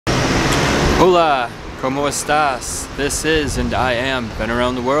Hola, ¿cómo estás? This is, and I am, Been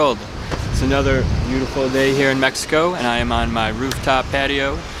Around the World. It's another beautiful day here in Mexico, and I am on my rooftop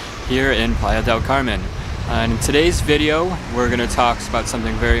patio here in Playa del Carmen. And in today's video, we're going to talk about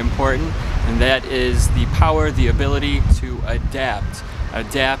something very important, and that is the power, the ability to adapt.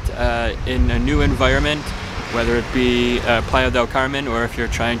 Adapt in a new environment, whether it be Playa del Carmen, or if you're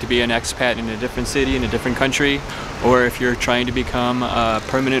trying to be an expat in a different city, in a different country, or if you're trying to become a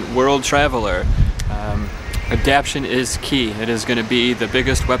permanent world traveler. Adaptation is key. It is going to be the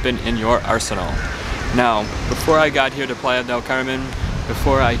biggest weapon in your arsenal. Now, before I got here to Playa del Carmen,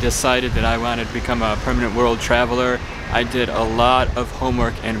 before I decided that I wanted to become a permanent world traveler, I did a lot of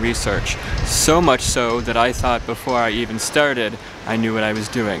homework and research. So much so that I thought before I even started, I knew what I was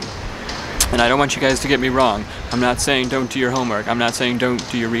doing. And I don't want you guys to get me wrong. I'm not saying don't do your homework. I'm not saying don't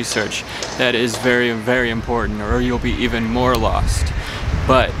do your research. That is very, very important, or you'll be even more lost.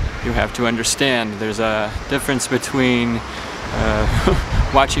 But you have to understand there's a difference between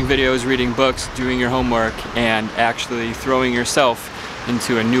watching videos, reading books, doing your homework, and actually throwing yourself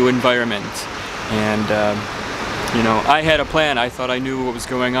into a new environment. And you know, I had a plan. I thought I knew what was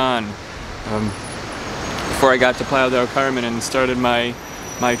going on before I got to Playa del Carmen and started my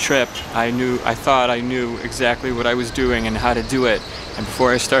trip. I thought I knew exactly what I was doing and how to do it. And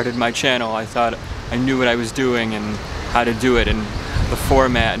before I started my channel, I thought I knew what I was doing and how to do it and the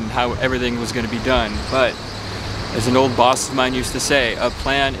format and how everything was going to be done. But as an old boss of mine used to say, a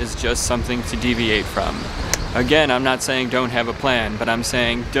plan is just something to deviate from. Again, I'm not saying don't have a plan, but I'm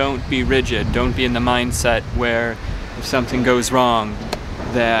saying don't be rigid. Don't be in the mindset where if something goes wrong,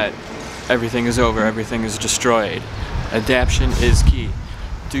 that everything is over, everything is destroyed. Adaptation is key.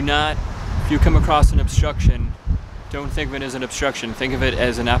 Do not, if you come across an obstruction, don't think of it as an obstruction. Think of it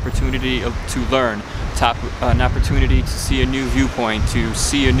as an opportunity to learn, an opportunity to see a new viewpoint, to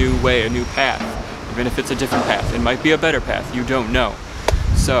see a new way, a new path. Even if it's a different path, it might be a better path, you don't know.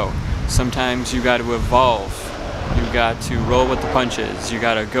 So, sometimes you got to evolve. You got to roll with the punches. You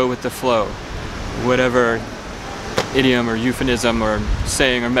got to go with the flow. Whatever idiom or euphemism or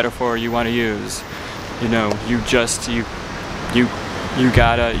saying or metaphor you want to use, you know, you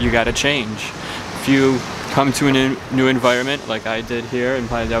gotta change. If you come to a new environment like I did here in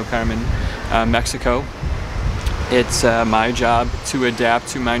Playa del Carmen, Mexico, it's my job to adapt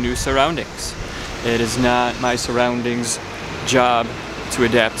to my new surroundings. It is not my surroundings' job to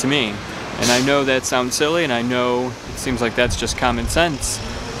adapt to me. And I know that sounds silly, and I know it seems like that's just common sense,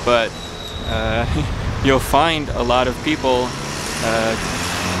 but you'll find a lot of people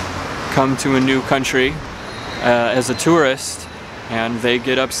come to a new country as a tourist, and they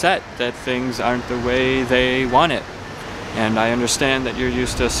get upset that things aren't the way they want it. And I understand that you're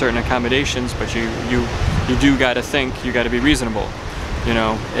used to certain accommodations, but you do gotta think, you gotta be reasonable. You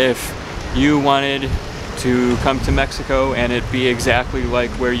know, if you wanted to come to Mexico and it be exactly like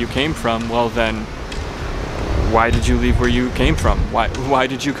where you came from, well then, why did you leave where you came from? Why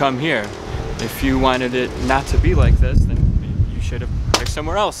did you come here? If you wanted it not to be like this, then you should have picked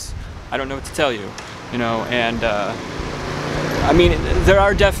somewhere else. I don't know what to tell you, you know, and I mean, there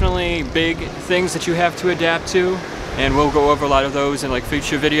are definitely big things that you have to adapt to, and we'll go over a lot of those in like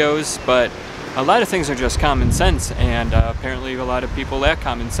future videos, but a lot of things are just common sense, and apparently a lot of people lack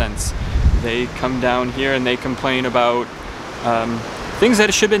common sense. They come down here and they complain about things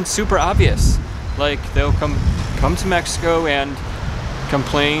that should have been super obvious. Like they'll come to Mexico and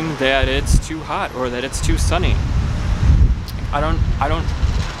complain that it's too hot or that it's too sunny. I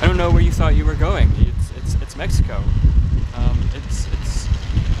don't know where you thought you were going. It's Mexico. It's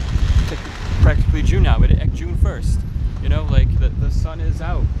practically June now. June 1st. You know, like the sun is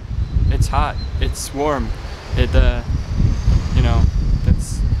out. It's hot. It's warm. You know,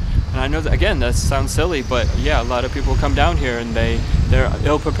 and I know that, again, that sounds silly, but yeah, a lot of people come down here and they're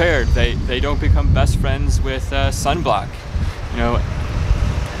ill prepared. They don't become best friends with sunblock. You know,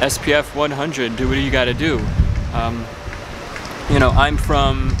 SPF 100. Do what you got to do. You know, I'm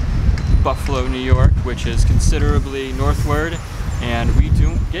from Buffalo, New York, which is considerably northward, and we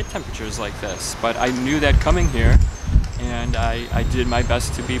don't get temperatures like this. But I knew that coming here, and I did my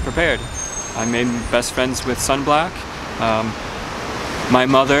best to be prepared. I made best friends with sunblock. My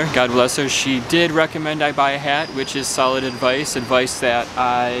mother, God bless her, she did recommend I buy a hat, which is solid advice that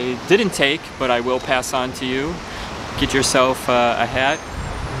I didn't take, but I will pass on to you. Get yourself a hat.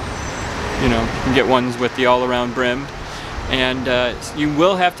 You know, you can get ones with the all-around brim. And you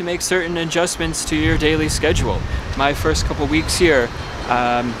will have to make certain adjustments to your daily schedule. My first couple weeks here,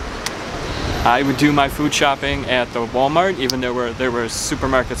 I would do my food shopping at the Walmart, even though there were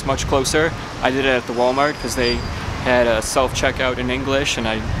supermarkets much closer. I did it at the Walmart because they had a self-checkout in English, and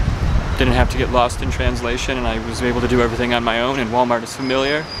I didn't have to get lost in translation, and I was able to do everything on my own, and Walmart is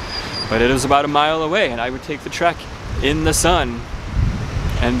familiar. But it was about a mile away, and I would take the trek in the sun,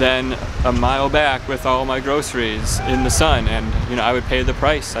 and then a mile back with all my groceries in the sun, and you know, I would pay the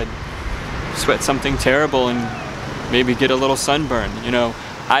price. I'd sweat something terrible and maybe get a little sunburn. You know,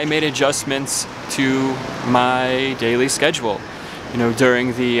 I made adjustments to my daily schedule. You know,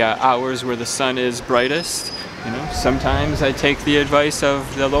 during the hours where the sun is brightest, you know, sometimes I take the advice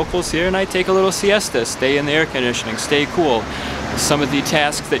of the locals here and I take a little siesta, stay in the air conditioning, stay cool. Some of the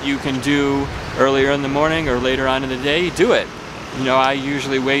tasks that you can do earlier in the morning or later on in the day, do it. You know, I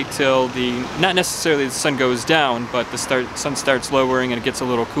usually wait till not necessarily the sun goes down, but the sun starts lowering and it gets a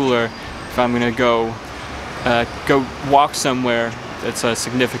little cooler if I'm going to go walk somewhere that's a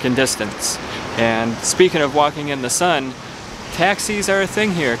significant distance. And speaking of walking in the sun, taxis are a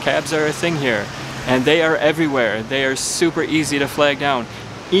thing here, cabs are a thing here, and they are everywhere. They are super easy to flag down.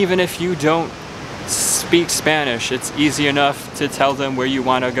 Even if you don't speak Spanish, it's easy enough to tell them where you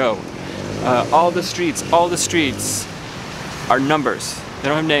want to go. All the streets are numbers. They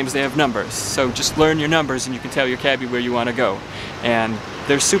don't have names, they have numbers. So just learn your numbers and you can tell your cabbie where you want to go. And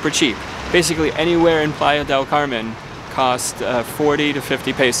they're super cheap. Basically anywhere in Playa del Carmen cost 40 to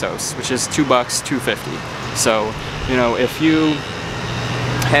 50 pesos, which is $2, $2.50. So, you know, if you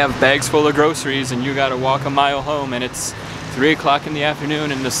have bags full of groceries and you gotta walk a mile home and it's 3 o'clock in the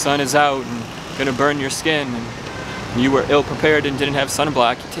afternoon and the sun is out and gonna burn your skin and you were ill prepared and didn't have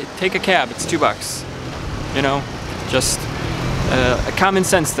sunblock, take a cab, it's $2. You know, just common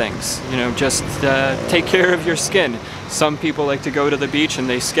sense things. You know, just take care of your skin. Some people like to go to the beach and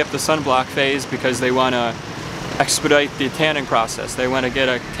they skip the sunblock phase because they want to expedite the tanning process. They want to get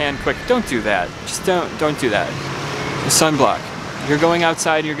a tan quick. Don't do that. Just don't do that. The sunblock. You're going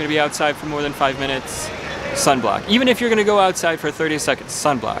outside, you're going to be outside for more than 5 minutes, sunblock. Even if you're going to go outside for 30 seconds,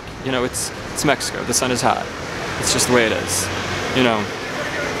 sunblock. You know, it's Mexico. The sun is hot. It's just the way it is. You know.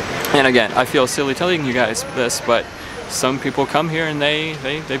 And again, I feel silly telling you guys this, but some people come here and they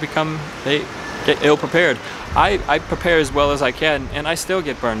get ill prepared. I prepare as well as I can, and I still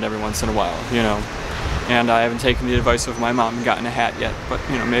get burned every once in a while, you know. And I haven't taken the advice of my mom and gotten a hat yet, but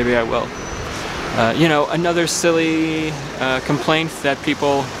you know, maybe I will. You know, another silly complaint that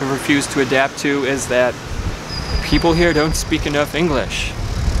people refuse to adapt to is that people here don't speak enough English.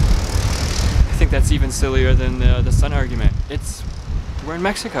 I think that's even sillier than the sun argument. We're in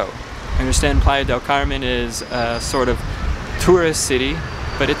Mexico. I understand Playa del Carmen is a sort of tourist city,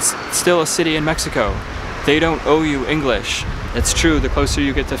 but it's still a city in Mexico. They don't owe you English. It's true, the closer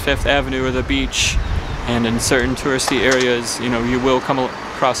you get to Fifth Avenue or the beach, and in certain touristy areas, you know, you will come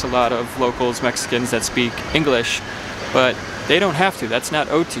across a lot of locals, Mexicans that speak English, but they don't have to. That's not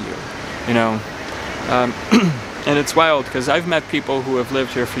owed to you, you know. And it's wild because I've met people who have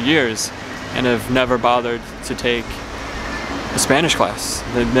lived here for years and have never bothered to take a Spanish class.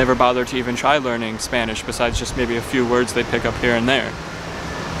 They've never bothered to even try learning Spanish besides just maybe a few words they pick up here and there.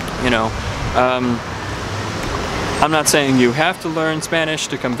 You know, I'm not saying you have to learn Spanish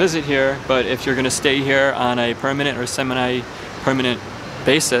to come visit here, but if you're going to stay here on a permanent or semi-permanent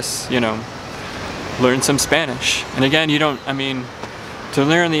basis, you know, learn some Spanish. And again, to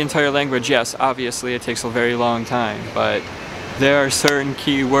learn the entire language, yes, obviously it takes a very long time, but there are certain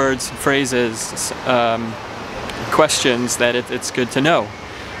key words, phrases, questions that it's good to know,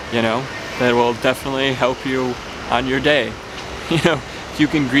 you know, that will definitely help you on your day. You know, you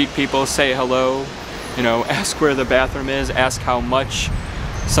can greet people, say hello, you know, ask where the bathroom is, ask how much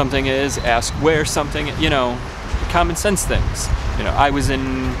something is, ask where something, you know, common sense things. You know, I was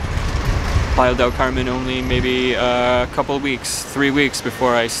in Playa del Carmen only maybe a couple of weeks, 3 weeks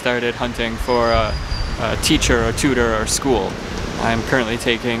before I started hunting for a teacher or tutor or school. I'm currently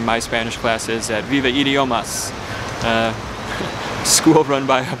taking my Spanish classes at Viva Idiomas, school run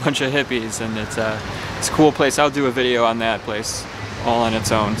by a bunch of hippies, and it's a cool place. I'll do a video on that place all on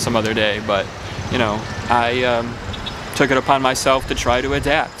its own some other day, but you know, I took it upon myself to try to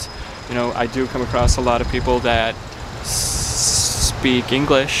adapt. You know, I do come across a lot of people that speak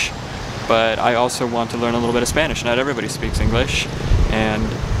English, but I also want to learn a little bit of Spanish. Not everybody speaks English, and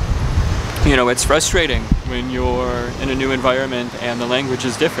you know, it's frustrating when you're in a new environment and the language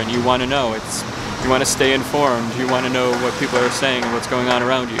is different. You want to know. You want to stay informed. You want to know what people are saying and what's going on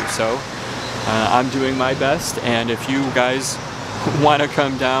around you. So I'm doing my best, and if you guys want to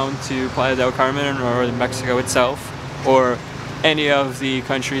come down to Playa del Carmen or Mexico itself, or any of the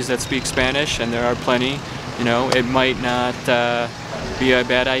countries that speak Spanish, and there are plenty, you know, it might not be a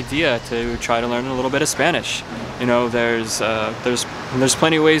bad idea to try to learn a little bit of Spanish. You know, there's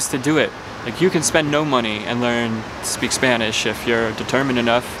plenty of ways to do it. Like, you can spend no money and learn to speak Spanish if you're determined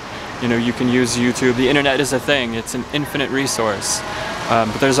enough You know, you can use YouTube. The internet is a thing. It's an infinite resource.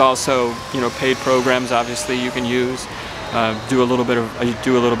 But there's also, you know, paid programs obviously you can use. Do a little bit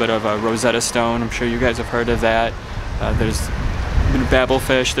of Rosetta Stone. I'm sure you guys have heard of that. There's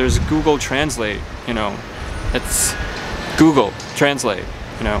Babelfish. There's Google Translate. You know, it's Google Translate.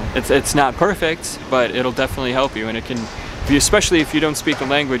 You know, it's not perfect, but it'll definitely help you, and it can, especially if you don't speak the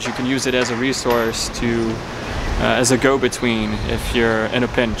language, you can use it as a resource to, as a go-between if you're in a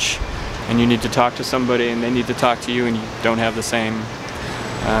pinch and you need to talk to somebody and they need to talk to you and you don't have the same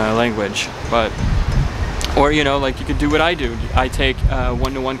language. But, or you know, like you could do what I do. I take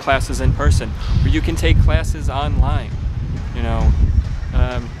one-to-one classes in person, or you can take classes online. You know,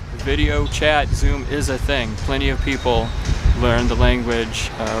 video chat, Zoom is a thing. Plenty of people learn the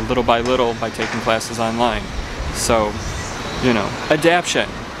language little by little by taking classes online. So, you know, adaptation.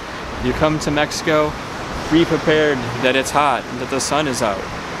 You come to Mexico, be prepared that it's hot, that the sun is out.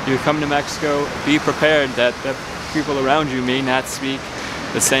 You come to Mexico, be prepared that the people around you may not speak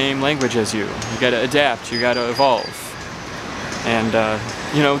the same language as you. You gotta adapt, you gotta evolve. And,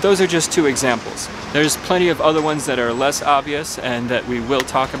 you know, those are just two examples. There's plenty of other ones that are less obvious and that we will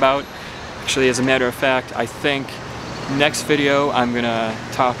talk about. Actually, as a matter of fact, I think next video I'm gonna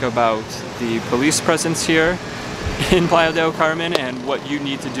talk about the police presence here in Playa del Carmen and what you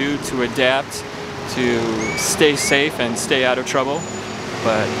need to do to adapt to stay safe and stay out of trouble.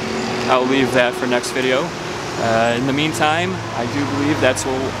 But I'll leave that for next video. In the meantime, I do believe that's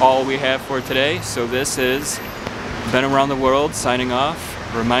all we have for today. So this is Ben Around the World signing off,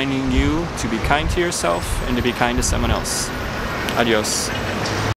 reminding you to be kind to yourself and to be kind to someone else. Adios.